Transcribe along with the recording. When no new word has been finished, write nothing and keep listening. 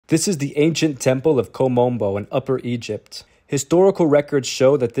This is the ancient temple of Kom Ombo in Upper Egypt. Historical records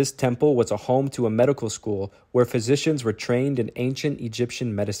show that this temple was a home to a medical school where physicians were trained in ancient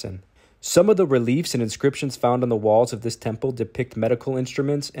Egyptian medicine. Some of the reliefs and inscriptions found on the walls of this temple depict medical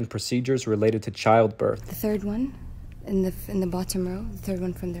instruments and procedures related to childbirth. The third one, in the bottom row, the third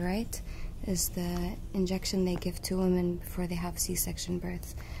one from the right, is the injection they give to women before they have C-section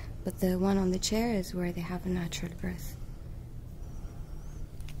birth. But the one on the chair is where they have a natural birth.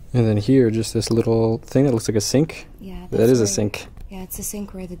 And then here, just this little thing that looks like a sink. Yeah, that is a sink. Yeah, it's a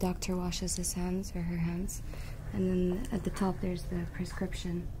sink where the doctor washes his hands or her hands. And then at the top, there's the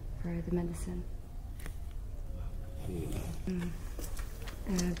prescription for the medicine.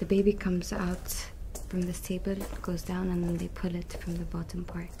 The baby comes out from this table, goes down, and then they pull it from the bottom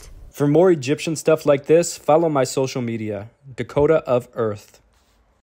part. For more Egyptian stuff like this, follow my social media, Dakota of Earth.